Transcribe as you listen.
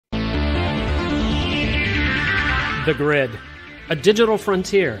The grid. A digital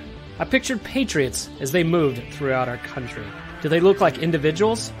frontier. I pictured patriots as they moved throughout our country. Do they look like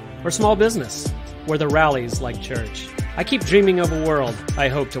individuals or small business? Were the rallies like church? I keep dreaming of a world I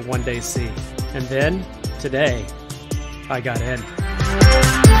hope to one day see. And then, today, I got in.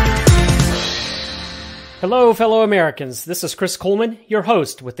 Hello, fellow Americans. This is Chris Kuhlmann, your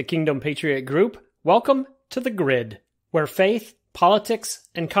host with the Kingdom Patriot Group. Welcome to The Grid, where faith, politics,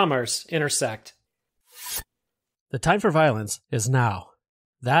 and commerce intersect. The time for violence is now.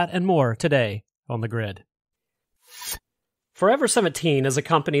 That and more today on The Grid. Forever 17 is a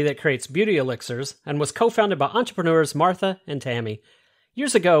company that creates beauty elixirs and was co-founded by entrepreneurs Martha and Tammy.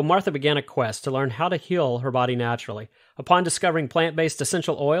 Years ago, Martha began a quest to learn how to heal her body naturally. Upon discovering plant-based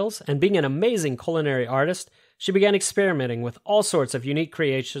essential oils and being an amazing culinary artist, she began experimenting with all sorts of unique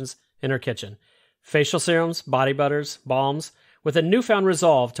creations in her kitchen. Facial serums, body butters, balms. With a newfound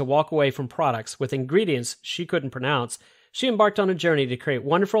resolve to walk away from products with ingredients she couldn't pronounce, she embarked on a journey to create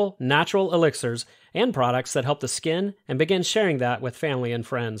wonderful, natural elixirs and products that help the skin and began sharing that with family and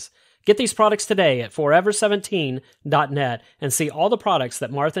friends. Get these products today at forever17.net and see all the products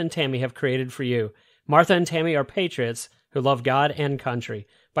that Martha and Tammy have created for you. Martha and Tammy are patriots who love God and country.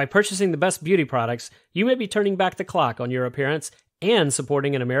 By purchasing the best beauty products, you may be turning back the clock on your appearance and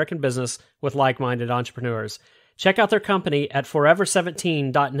supporting an American business with like-minded entrepreneurs. Check out their company at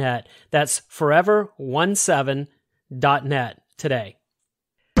forever17.net. That's forever17.net today.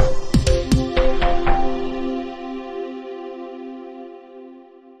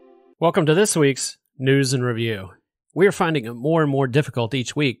 Welcome to this week's News and Review. We are finding it more and more difficult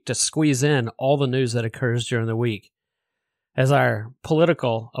each week to squeeze in all the news that occurs during the week, as our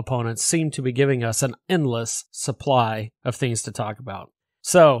political opponents seem to be giving us an endless supply of things to talk about.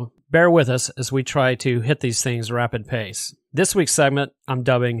 So, bear with us as we try to hit these things rapid pace. This week's segment, I'm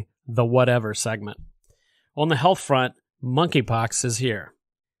dubbing the Whatever segment. On the health front, monkeypox is here.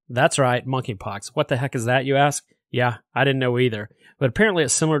 That's right, monkeypox. What the heck is that, you ask? Yeah, I didn't know either. But apparently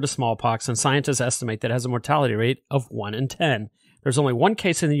it's similar to smallpox, and scientists estimate that it has a mortality rate of 1 in 10. There's only one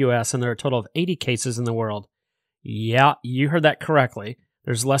case in the U.S., and there are a total of 80 cases in the world. Yeah, you heard that correctly.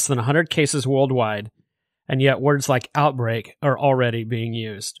 There's less than 100 cases worldwide, and yet words like outbreak are already being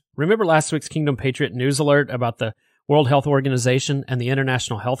used. Remember last week's Kingdom Patriot news alert about the World Health Organization and the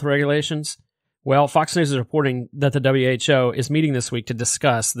international health regulations? Well, Fox News is reporting that the WHO is meeting this week to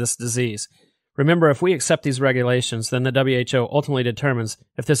discuss this disease. Remember, if we accept these regulations, then the WHO ultimately determines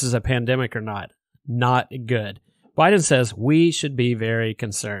if this is a pandemic or not. Not good. Biden says we should be very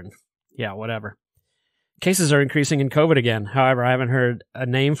concerned. Yeah, whatever. Cases are increasing in COVID again. However, I haven't heard a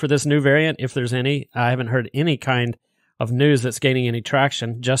name for this new variant, if there's any. I haven't heard any kind of news that's gaining any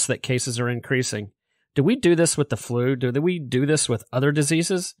traction, just that cases are increasing. Do we do this with the flu? Do we do this with other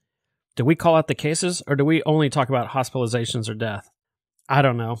diseases? Do we call out the cases, or do we only talk about hospitalizations or death? I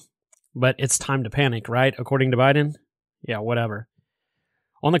don't know. But it's time to panic, right? According to Biden? Yeah, whatever.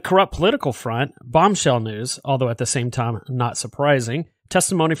 On the corrupt political front, bombshell news, although at the same time not surprising,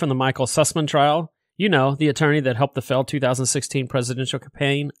 testimony from the Michael Sussman trial. You know, the attorney that helped the failed 2016 presidential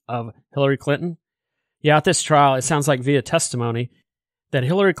campaign of Hillary Clinton. Yeah, at this trial, it sounds like via testimony that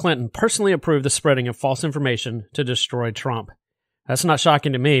Hillary Clinton personally approved the spreading of false information to destroy Trump. That's not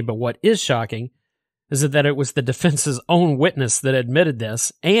shocking to me, but what is shocking is that it was the defense's own witness that admitted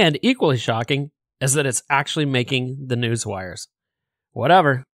this, and equally shocking is that it's actually making the news wires.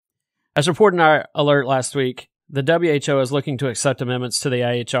 Whatever. As reported in our alert last week, the WHO is looking to accept amendments to the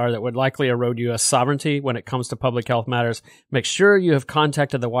IHR that would likely erode U.S. sovereignty when it comes to public health matters. Make sure you have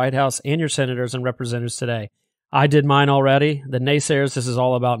contacted the White House and your senators and representatives today. I did mine already. The naysayers, this is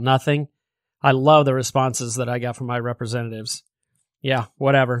all about nothing. I love the responses that I got from my representatives. Yeah,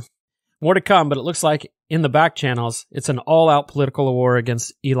 whatever. More to come, but it looks like in the back channels, it's an all-out political war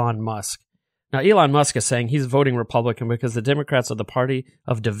against Elon Musk. Now, Elon Musk is saying he's voting Republican because the Democrats are the party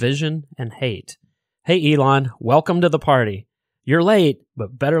of division and hate. Hey, Elon, welcome to the party. You're late,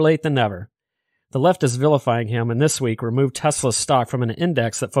 but better late than never. The left is vilifying him, and this week removed Tesla's stock from an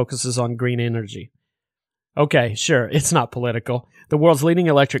index that focuses on green energy. Okay, sure, it's not political. The world's leading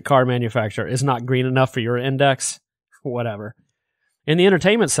electric car manufacturer is not green enough for your index? Whatever. In the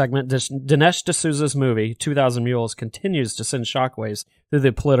entertainment segment, Dinesh D'Souza's movie, 2,000 Mules, continues to send shockwaves through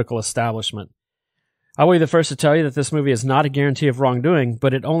the political establishment. I will be the first to tell you that this movie is not a guarantee of wrongdoing,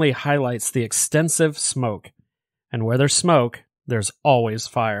 but it only highlights the extensive smoke. And where there's smoke, there's always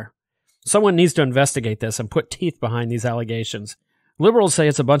fire. Someone needs to investigate this and put teeth behind these allegations. Liberals say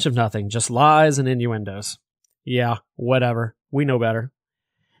it's a bunch of nothing, just lies and innuendos. Yeah, whatever. We know better.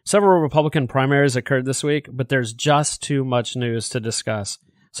 Several Republican primaries occurred this week, but there's just too much news to discuss,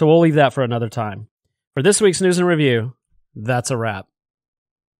 so we'll leave that for another time. For this week's News and Review, that's a wrap.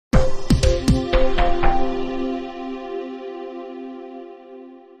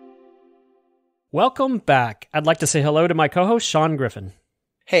 Welcome back. I'd like to say hello to my co-host, Shaun Griffin.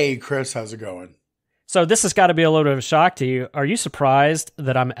 Hey, Chris, how's it going? So this has got to be a little bit of a shock to you. Are you surprised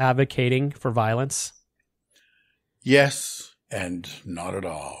that I'm advocating for violence? Yes, and not at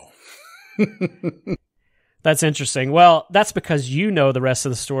all. That's interesting. Well, that's because you know the rest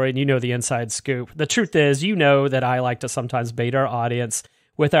of the story and you know the inside scoop. The truth is, you know that I like to sometimes bait our audience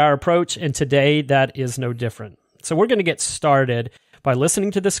with our approach, and today that is no different. So we're going to get started by listening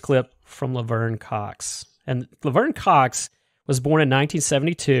to this clip from Laverne Cox. And Laverne Cox was born in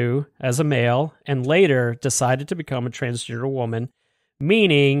 1972 as a male and later decided to become a transgender woman,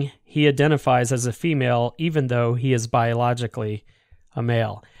 meaning he identifies as a female even though he is biologically a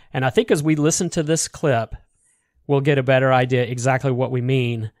male. And I think as we listen to this clip, we'll get a better idea exactly what we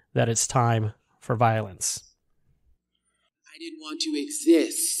mean that it's time for violence. I didn't want to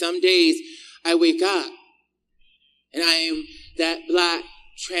exist. Some days I wake up and I am that black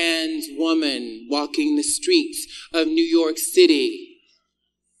trans woman walking the streets of New York City,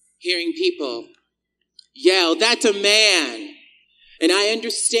 hearing people yell, "That's a man." And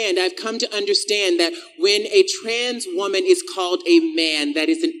I've come to understand that when a trans woman is called a man, that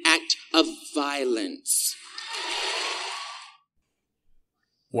is an act of violence.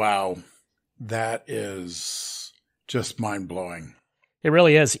 Wow, that is just mind-blowing. It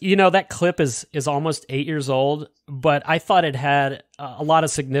really is. You know, that clip is almost 8 years old, but I thought it had a lot of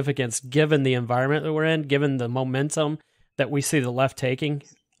significance given the environment that we're in, given the momentum that we see the left taking.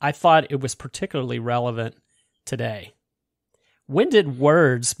 I thought it was particularly relevant today. When did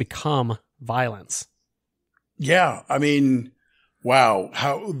words become violence? Yeah, I mean, wow,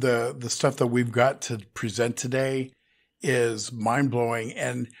 how the stuff that we've got to present today is mind-blowing,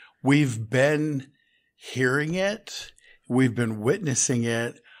 and we've been hearing it, we've been witnessing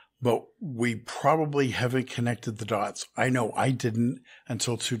it, but we probably haven't connected the dots. I know I didn't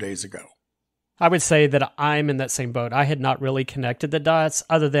until 2 days ago. I would say that I'm in that same boat. I had not really connected the dots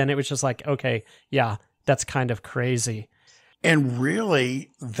other than it was just like, okay, yeah, that's kind of crazy. And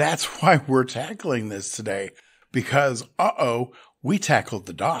really, that's why we're tackling this today, because, we tackled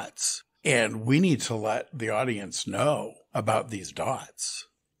the dots, and we need to let the audience know about these dots.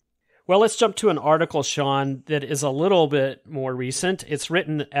 Well, let's jump to an article, Shaun, that is a little bit more recent. It's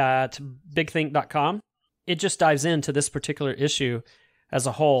written at bigthink.com. It just dives into this particular issue as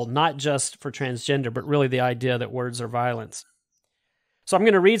a whole, not just for transgender, but really the idea that words are violence. So I'm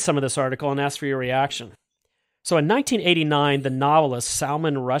going to read some of this article and ask for your reaction. So in 1989, the novelist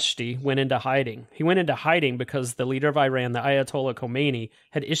Salman Rushdie went into hiding. He went into hiding because the leader of Iran, the Ayatollah Khomeini,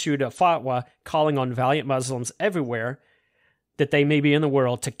 had issued a fatwa calling on valiant Muslims everywhere that they may be in the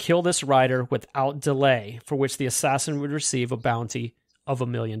world to kill this writer without delay, for which the assassin would receive a bounty of $1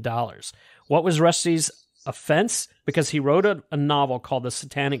 million. What was Rushdie's offense? Because he wrote a novel called The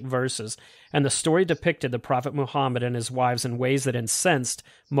Satanic Verses, and the story depicted the Prophet Muhammad and his wives in ways that incensed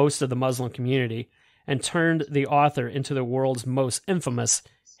most of the Muslim community and turned the author into the world's most infamous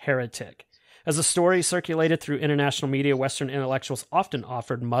heretic. As the story circulated through international media, Western intellectuals often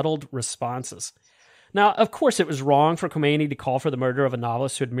offered muddled responses. Now, of course, it was wrong for Khomeini to call for the murder of a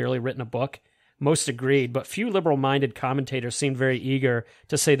novelist who had merely written a book. Most agreed, but few liberal-minded commentators seemed very eager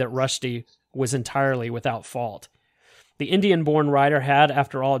to say that Rushdie was entirely without fault. The Indian-born writer had,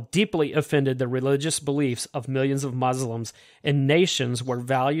 after all, deeply offended the religious beliefs of millions of Muslims in nations where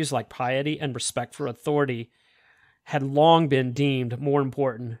values like piety and respect for authority had long been deemed more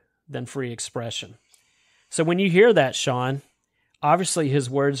important than free expression. So when you hear that, Shaun, obviously his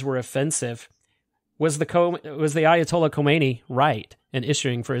words were offensive. Was the Ayatollah Khomeini right in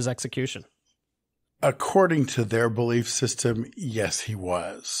issuing for his execution? According to their belief system, yes, he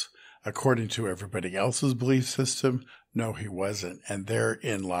was. According to everybody else's belief system, no, he wasn't. And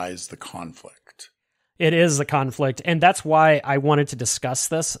therein lies the conflict. It is a conflict. And that's why I wanted to discuss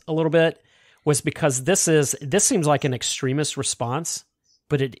this a little bit, was because this seems like an extremist response,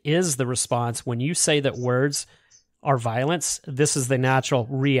 but it is the response. When you say that words are violence, this is the natural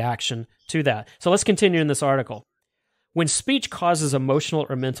reaction to that. So let's continue in this article. When speech causes emotional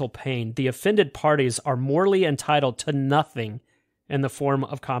or mental pain, the offended parties are morally entitled to nothing in the form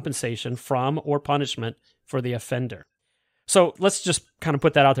of compensation from or punishment for the offender. So let's just kind of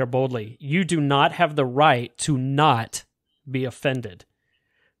put that out there boldly. You do not have the right to not be offended.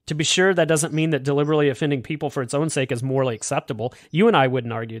 To be sure, that doesn't mean that deliberately offending people for its own sake is morally acceptable. You and I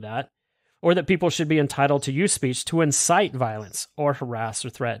wouldn't argue that. Or that people should be entitled to use speech to incite violence or harass or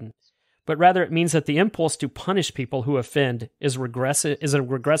threaten. But rather it means that the impulse to punish people who offend is a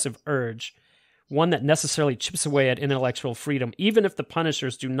regressive urge, one that necessarily chips away at intellectual freedom, even if the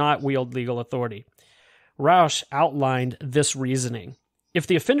punishers do not wield legal authority. Rausch outlined this reasoning. If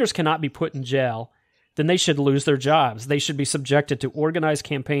the offenders cannot be put in jail, then they should lose their jobs. They should be subjected to organized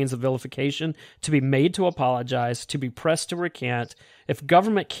campaigns of vilification, to be made to apologize, to be pressed to recant. If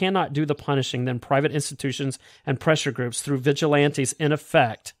government cannot do the punishing, then private institutions and pressure groups, through vigilantes in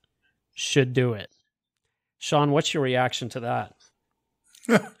effect, should do it. Shaun, what's your reaction to that?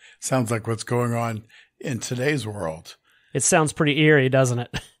 Sounds like what's going on in today's world. It sounds pretty eerie, doesn't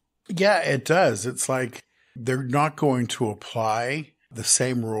it? Yeah, it does. It's like they're not going to apply the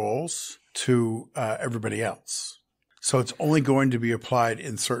same rules to everybody else. So it's only going to be applied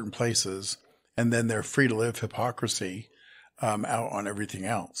in certain places, and then they're free to live hypocrisy out on everything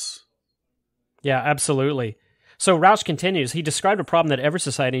else. Yeah, absolutely. So Rausch continues, he described a problem that every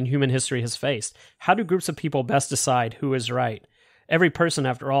society in human history has faced. How do groups of people best decide who is right? Every person,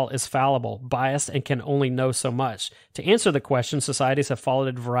 after all, is fallible, biased, and can only know so much. To answer the question, societies have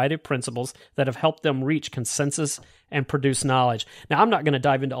followed a variety of principles that have helped them reach consensus and produce knowledge. Now, I'm not going to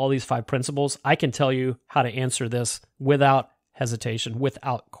dive into all these 5 principles. I can tell you how to answer this without hesitation,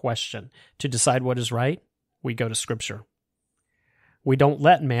 without question. To decide what is right, we go to Scripture. We don't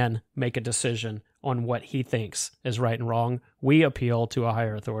let man make a decision on what he thinks is right and wrong. We appeal to a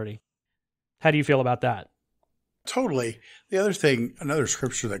higher authority. How do you feel about that? Totally. The other thing, another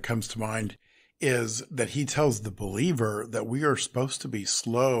scripture that comes to mind is that he tells the believer that we are supposed to be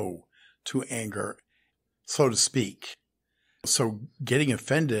slow to anger, slow to speak. So getting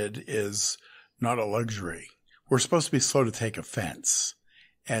offended is not a luxury. We're supposed to be slow to take offense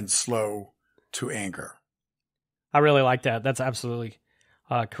and slow to anger. I really like that. That's absolutely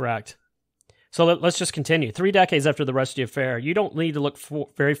correct. So let's just continue. 3 decades after the Rushdie affair, you don't need to look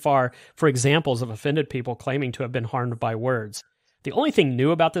very far for examples of offended people claiming to have been harmed by words. The only thing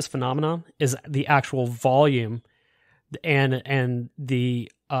new about this phenomenon is the actual volume and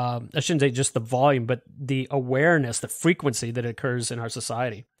the, I shouldn't say just the volume, but the awareness, the frequency that occurs in our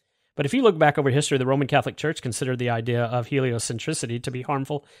society. But if you look back over history, the Roman Catholic Church considered the idea of heliocentricity to be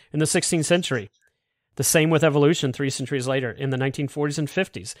harmful in the 16th century. The same with evolution 3 centuries later. In the 1940s and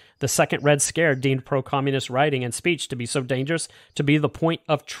 50s, the Second Red Scare deemed pro-communist writing and speech to be so dangerous to be the point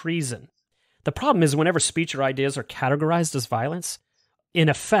of treason. The problem is whenever speech or ideas are categorized as violence, in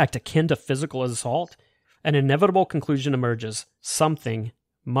effect akin to physical assault, an inevitable conclusion emerges. Something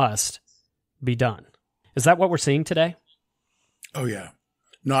must be done. Is that what we're seeing today? Oh, yeah.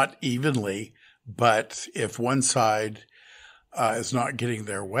 Not evenly, but if one side is not getting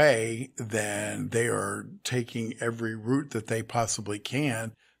their way, then they are taking every route that they possibly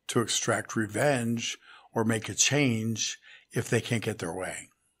can to extract revenge or make a change if they can't get their way.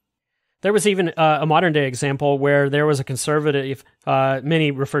 There was even a modern-day example where there was a conservative,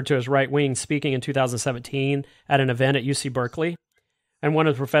 many referred to as right-wing, speaking in 2017 at an event at UC Berkeley. And one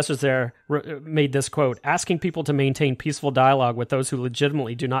of the professors there made this quote, "Asking people to maintain peaceful dialogue with those who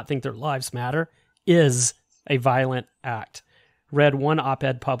legitimately do not think their lives matter is a violent act." Read one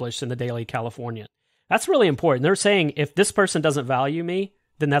op-ed published in the Daily Californian. That's really important. They're saying if this person doesn't value me,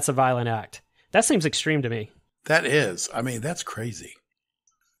 then that's a violent act. That seems extreme to me. That is. I mean, that's crazy.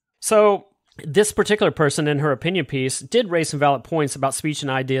 So this particular person in her opinion piece did raise some valid points about speech and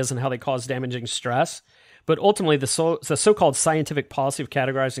ideas and how they cause damaging stress. But ultimately, the so-called scientific policy of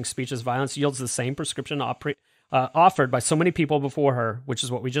categorizing speech as violence yields the same prescription offered by so many people before her, which is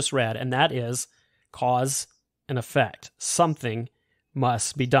what we just read, and that is cause and effect. Something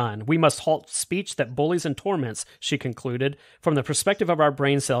must be done. We must halt speech that bullies and torments, she concluded. From the perspective of our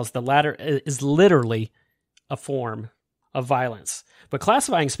brain cells, the latter is literally a form of violence. But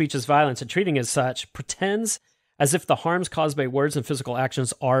classifying speech as violence and treating it as such pretends as if the harms caused by words and physical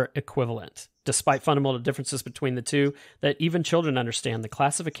actions are equivalent. Despite fundamental differences between the two that even children understand, the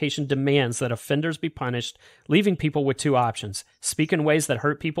classification demands that offenders be punished, leaving people with 2 options: speak in ways that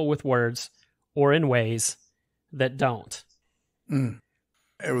hurt people with words, or in ways that don't.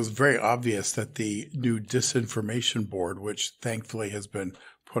 It was very obvious that the new disinformation board, which thankfully has been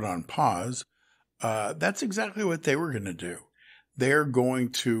put on pause, that's exactly what they were going to do. They're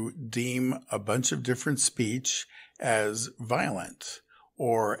going to deem a bunch of different speech as violent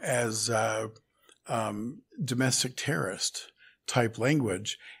or as domestic terrorist type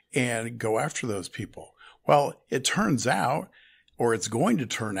language and go after those people. Well, it turns out, or it's going to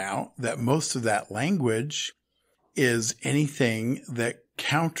turn out, that most of that language is anything that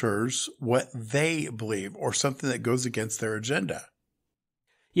counters what they believe or something that goes against their agenda.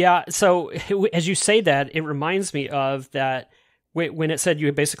 Yeah, so as you say that, it reminds me of that when it said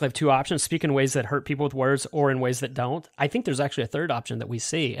you basically have two options, speak in ways that hurt people with words or in ways that don't, I think there's actually a third option that we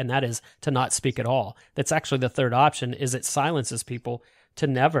see, and that is to not speak at all. That's actually the third option, is it silences people to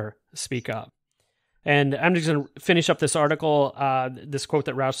never speak up. And I'm just going to finish up this article, this quote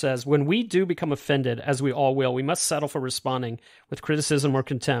that Roush says, "When we do become offended, as we all will, we must settle for responding with criticism or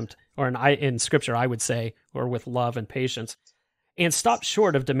contempt, or in Scripture, I would say, or with love and patience, and stop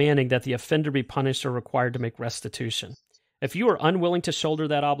short of demanding that the offender be punished or required to make restitution. If you are unwilling to shoulder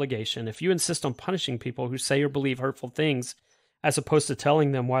that obligation, if you insist on punishing people who say or believe hurtful things, as opposed to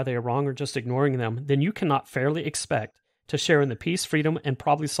telling them why they are wrong or just ignoring them, then you cannot fairly expect to share in the peace, freedom, and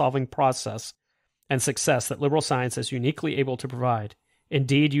problem-solving process and success that liberal science is uniquely able to provide.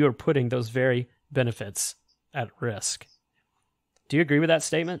 Indeed, you are putting those very benefits at risk." Do you agree with that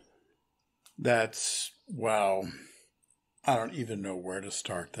statement? That's, wow. I don't even know where to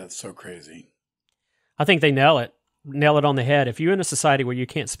start. That's so crazy. I think they nail it on the head. If you're in a society where you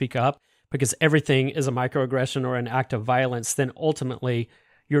can't speak up because everything is a microaggression or an act of violence, then ultimately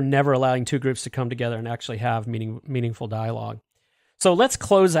you're never allowing two groups to come together and actually have meaningful dialogue. So let's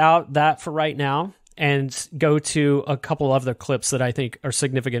close out that for right now and go to a couple other clips that I think are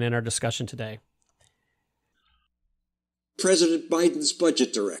significant in our discussion today. President Biden's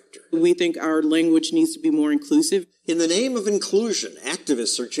budget director. We think our language needs to be more inclusive. In the name of inclusion,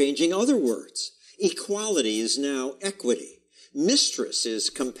 activists are changing other words. Equality is now equity. Mistress is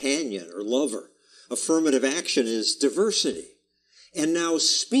companion or lover. Affirmative action is diversity. And now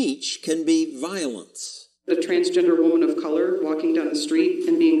speech can be violence. A transgender woman of color walking down the street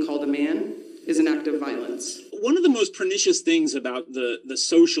and being called a man is an act of violence. One of the most pernicious things about the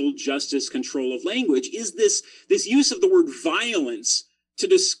social justice control of language is this use of the word violence to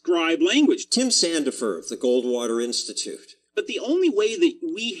describe language. Tim Sandifer of the Goldwater Institute. But the only way that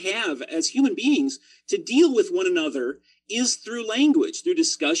we have as human beings to deal with one another is through language, through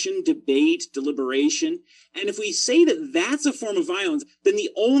discussion, debate, deliberation. And if we say that that's a form of violence, then the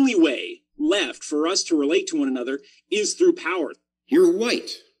only way left for us to relate to one another is through power. You're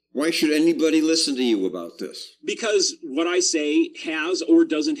white. Why should anybody listen to you about this? Because what I say has or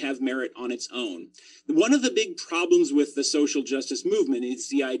doesn't have merit on its own. One of the big problems with the social justice movement is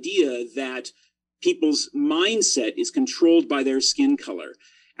the idea that people's mindset is controlled by their skin color.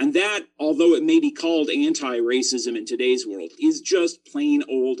 And that, although it may be called anti-racism in today's world, is just plain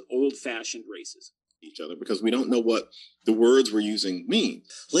old-fashioned racism. Each other because we don't know what the words we're using mean.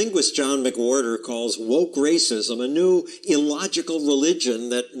 Linguist John McWhorter calls woke racism a new illogical religion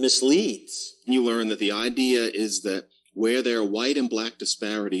that misleads. You learn that the idea is that where there are white and black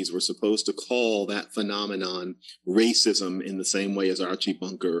disparities, we're supposed to call that phenomenon racism in the same way as Archie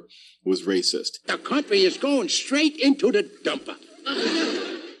Bunker was racist. The country is going straight into the dumper.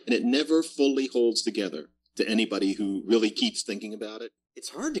 And it never fully holds together to anybody who really keeps thinking about it. It's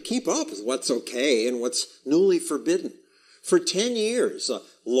hard to keep up with what's okay and what's newly forbidden. For 10 years, a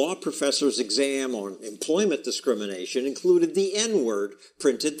law professor's exam on employment discrimination included the N-word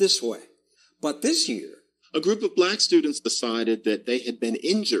printed this way. But this year, a group of black students decided that they had been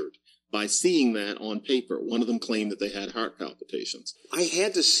injured by seeing that on paper. One of them claimed that they had heart palpitations. I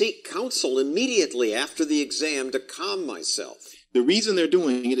had to seek counsel immediately after the exam to calm myself. The reason they're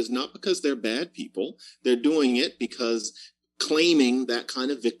doing it is not because they're bad people. They're doing it because claiming that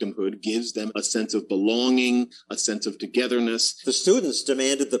kind of victimhood gives them a sense of belonging, a sense of togetherness. The students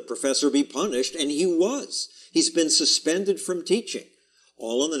demanded the professor be punished, and he was. He's been suspended from teaching,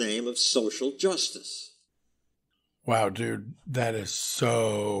 all in the name of social justice. Wow, dude, that is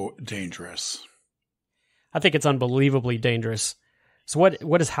so dangerous. I think it's unbelievably dangerous. So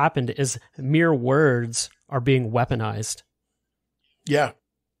what has happened is mere words are being weaponized. Yeah.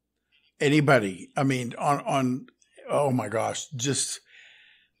 Anybody, I mean, on oh my gosh, just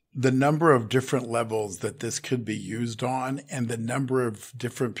the number of different levels that this could be used on and the number of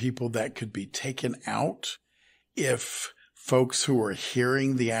different people that could be taken out if folks who are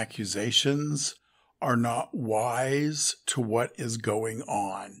hearing the accusations are not wise to what is going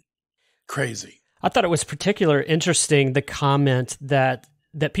on. Crazy. I thought it was particularly interesting, the comment that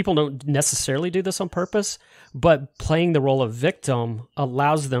people don't necessarily do this on purpose, but playing the role of victim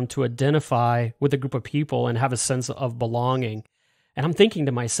allows them to identify with a group of people and have a sense of belonging. And I'm thinking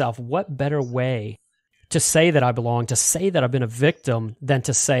to myself, what better way to say that I belong, to say that I've been a victim, than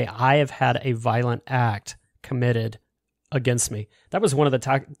to say I have had a violent act committed against me. That was one of the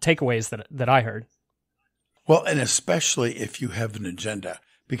takeaways that I heard. Well, and especially if you have an agenda,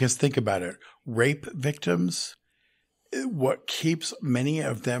 because think about it, rape victims, what keeps many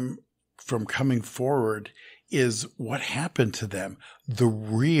of them from coming forward is what happened to them, the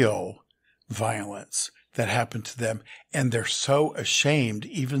real violence, that happened to them. And they're so ashamed,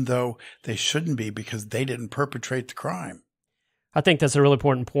 even though they shouldn't be, because they didn't perpetrate the crime. I think that's a really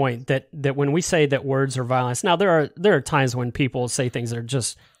important point, that when we say that words are violence, now there are times when people say things that are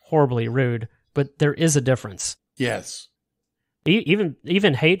just horribly rude, but there is a difference. Yes.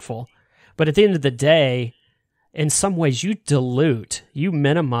 Even hateful. But at the end of the day, in some ways you dilute, you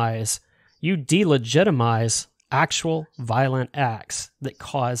minimize, you delegitimize actual violent acts that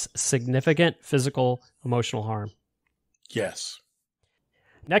cause significant physical, emotional harm. Yes.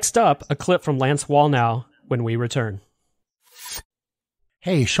 Next up, a clip from Lance Wallnau when we return.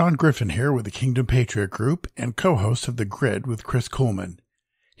 Hey, Shaun Griffin here with the Kingdom Patriot Group and co-host of The Grid with Chris Kuhlmann.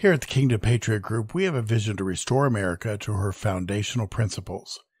 Here at the Kingdom Patriot Group, we have a vision to restore America to her foundational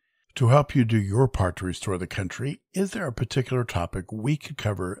principles. To help you do your part to restore the country, is there a particular topic we could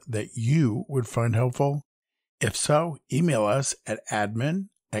cover that you would find helpful? If so, email us at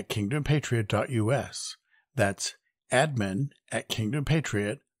admin@kingdompatriot.us. That's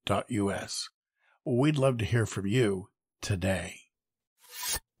admin@kingdompatriot.us. We'd love to hear from you today.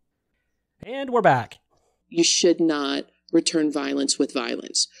 And we're back. You should not return violence with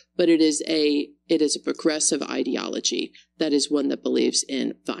violence, but it is a progressive ideology that is one that believes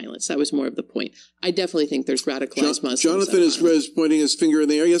in violence. That was more of the point. I definitely think there's radicalized Muslims. Jonathan is pointing his finger in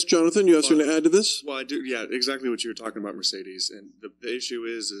the air. Yes, Jonathan, you have something to add to this? Well, I do. Yeah, exactly what you were talking about, Mercedes. And the issue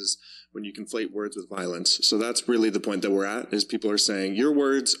is when you conflate words with violence. So that's really the point that we're at, is people are saying your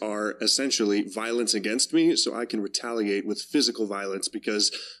words are essentially violence against me, so I can retaliate with physical violence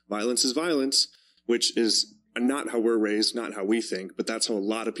because violence is violence, which is not how we're raised, not how we think, but that's how a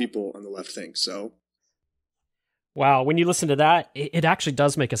lot of people on the left think. So, wow, when you listen to that, it actually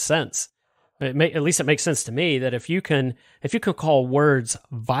does make a sense. At least it makes sense to me that if you can call words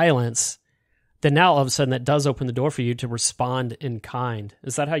violence, then now all of a sudden that does open the door for you to respond in kind.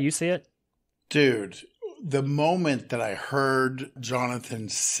 Is that how you see it? Dude, the moment that I heard Jonathan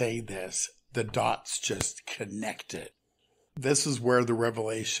say this, the dots just connected. This is where the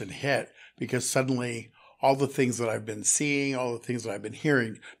revelation hit, because suddenly all the things that I've been seeing, all the things that I've been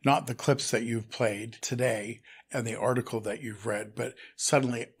hearing, not the clips that you've played today and the article that you've read, but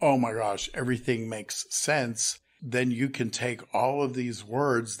suddenly, oh my gosh, everything makes sense. Then you can take all of these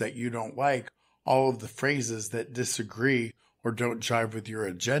words that you don't like, all of the phrases that disagree or don't jive with your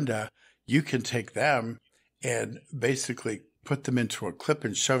agenda, you can take them and basically put them into a clip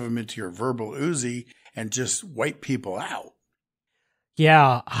and shove them into your verbal Uzi and just wipe people out.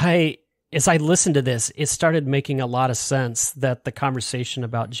 Yeah, as I listened to this, it started making a lot of sense that the conversation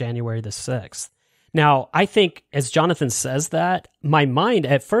about January the 6th. Now, I think as Jonathan says that, my mind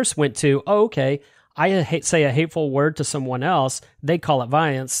at first went to, oh, okay, I say a hateful word to someone else, they call it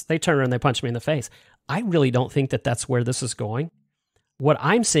violence, they turn around and they punch me in the face. I really don't think that that's where this is going. What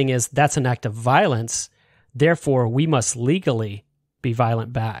I'm seeing is that's an act of violence, therefore we must legally be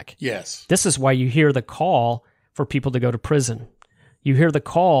violent back. Yes. This is why you hear the call for people to go to prison. You hear the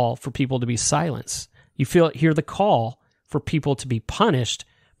call for people to be silenced. You hear the call for people to be punished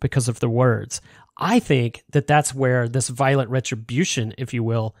because of their words. I think that that's where this violent retribution, if you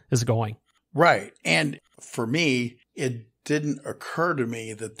will, is going. Right. And for me, it didn't occur to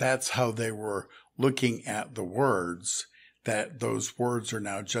me that that's how they were looking at the words, that those words are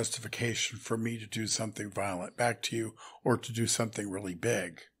now justification for me to do something violent back to you or to do something really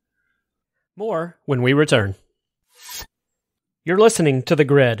big. More when we return. You're listening to The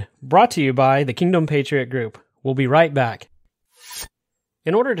Grid, brought to you by the Kingdom Patriot Group. We'll be right back.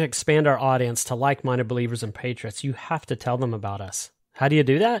 In order to expand our audience to like-minded believers and patriots, you have to tell them about us. How do you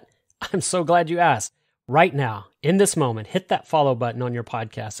do that? I'm so glad you asked. Right now, in this moment, hit that follow button on your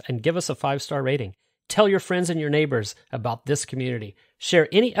podcast and give us a 5-star rating. Tell your friends and your neighbors about this community. Share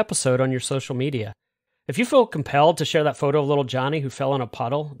any episode on your social media. If you feel compelled to share that photo of little Johnny who fell in a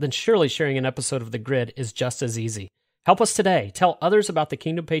puddle, then surely sharing an episode of The Grid is just as easy. Help us today. Tell others about the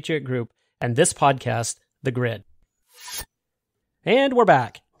Kingdom Patriot Group and this podcast, The Grid. And we're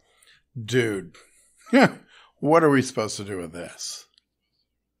back. Dude, what are we supposed to do with this?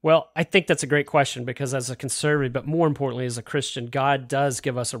 Well, I think that's a great question because as a conservative, but more importantly as a Christian, God does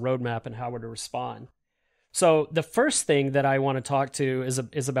give us a roadmap in how we're to respond. So the first thing that I want to talk to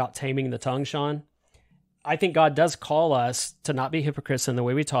is about taming the tongue, Shaun. I think God does call us to not be hypocrites in the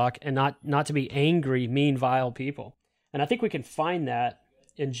way we talk and not to be angry, mean, vile people. And I think we can find that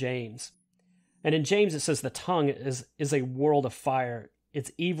in James. And in James, it says the tongue is a world of fire.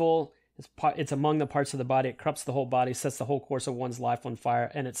 It's evil. It's among the parts of the body. It corrupts the whole body, sets the whole course of one's life on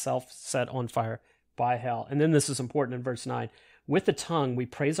fire, and itself set on fire by hell. And then this is important in verse 9. With the tongue, we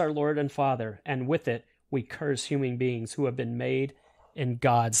praise our Lord and Father, and with it, we curse human beings who have been made in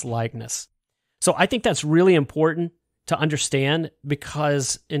God's likeness. So I think that's really important to understand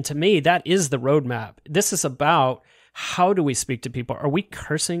because, and to me, that is the roadmap. This is about how do we speak to people? Are we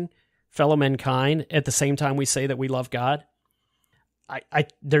cursing fellow mankind at the same time we say that we love God?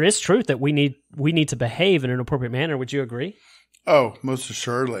 There is truth that we need to behave in an appropriate manner. Would you agree? Oh, most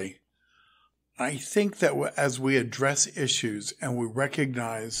assuredly. I think that as we address issues and we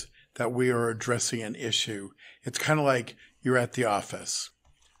recognize that we are addressing an issue, it's kind of like you're at the office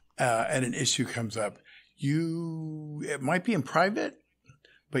and an issue comes up. It might be in private,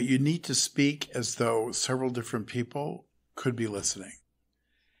 but you need to speak as though several different people could be listening.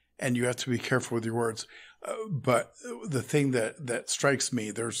 And you have to be careful with your words. But the thing that strikes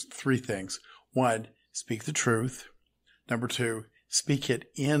me, there's three things. One, speak the truth. Number two, speak it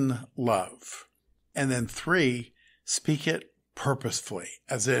in love. And then three, speak it purposefully,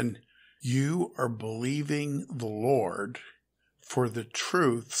 as in you are believing the Lord for the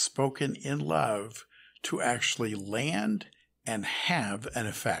truth spoken in love to actually land and have an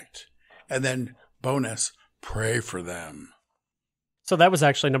effect. And then bonus, pray for them. So that was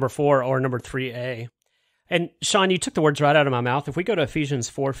actually number 4 or number 3A. And Shaun, you took the words right out of my mouth. If we go to Ephesians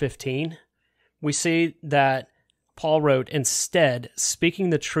 4:15, we see that Paul wrote, instead, speaking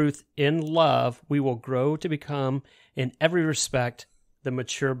the truth in love, we will grow to become, in every respect, the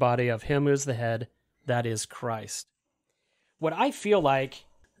mature body of him who is the head, that is Christ. What I feel like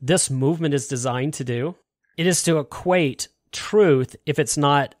this movement is designed to do, it is to equate truth, if it's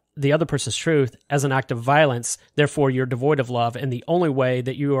not the other person's truth, as an act of violence. Therefore, you're devoid of love, and the only way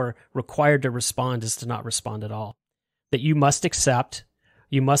that you are required to respond is to not respond at all. That you must accept,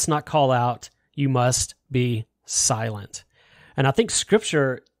 you must not call out, you must be silent. And I think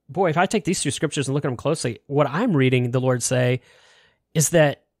Scripture, boy, if I take these two Scriptures and look at them closely, what I'm reading the Lord say is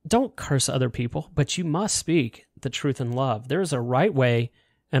that don't curse other people, but you must speak the truth in love. There is a right way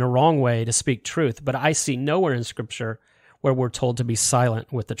and a wrong way to speak truth, but I see nowhere in Scripture where we're told to be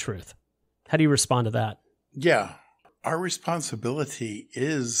silent with the truth. How do you respond to that? Yeah, our responsibility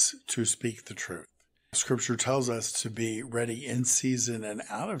is to speak the truth. Scripture tells us to be ready in season and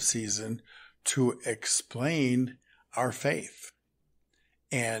out of season to explain our faith.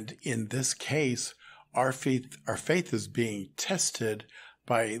 And in this case, our faith is being tested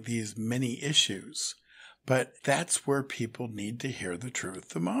by these many issues. But that's where people need to hear the truth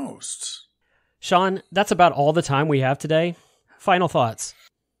the most. Shaun, that's about all the time we have today. Final thoughts.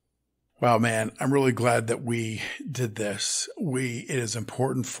 Wow, man, I'm really glad that we did this. It is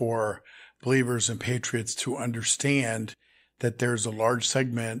important for believers and patriots to understand that there's a large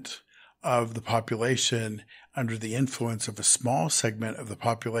segment of the population under the influence of a small segment of the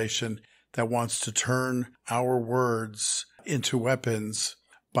population that wants to turn our words into weapons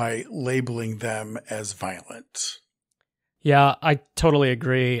by labeling them as violent. Yeah, I totally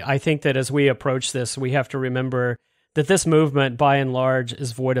agree. I think that as we approach this, we have to remember that this movement, by and large,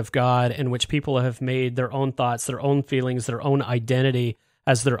 is void of God, in which people have made their own thoughts, their own feelings, their own identity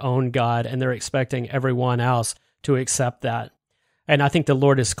as their own God, and they're expecting everyone else to accept that. And I think the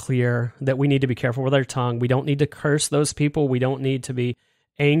Lord is clear that we need to be careful with our tongue. We don't need to curse those people. We don't need to be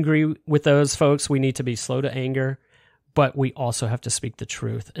angry with those folks. We need to be slow to anger, but we also have to speak the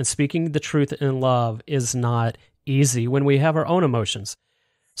truth. And speaking the truth in love is not easy when we have our own emotions.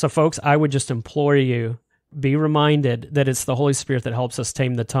 So folks, I would just implore you, be reminded that it's the Holy Spirit that helps us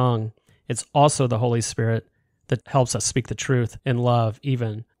tame the tongue. It's also the Holy Spirit that helps us speak the truth in love,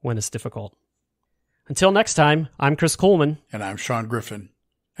 even when it's difficult. Until next time, I'm Chris Kuhlmann. And I'm Shaun Griffin.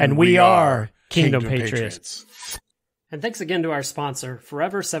 And we are Kingdom Patriots. And thanks again to our sponsor,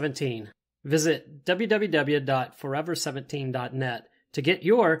 Forever 17. Visit www.forever17.net to get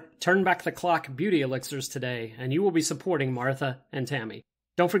your Turn Back the Clock beauty elixirs today, and you will be supporting Martha and Tammy.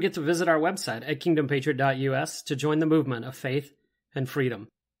 Don't forget to visit our website at kingdompatriot.us to join the movement of faith and freedom.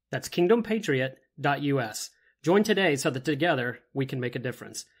 That's kingdompatriot.us. Join today so that together we can make a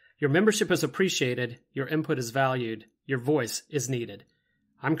difference. Your membership is appreciated, your input is valued, your voice is needed.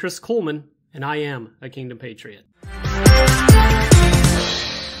 I'm Chris Kuhlmann, and I am a Kingdom Patriot.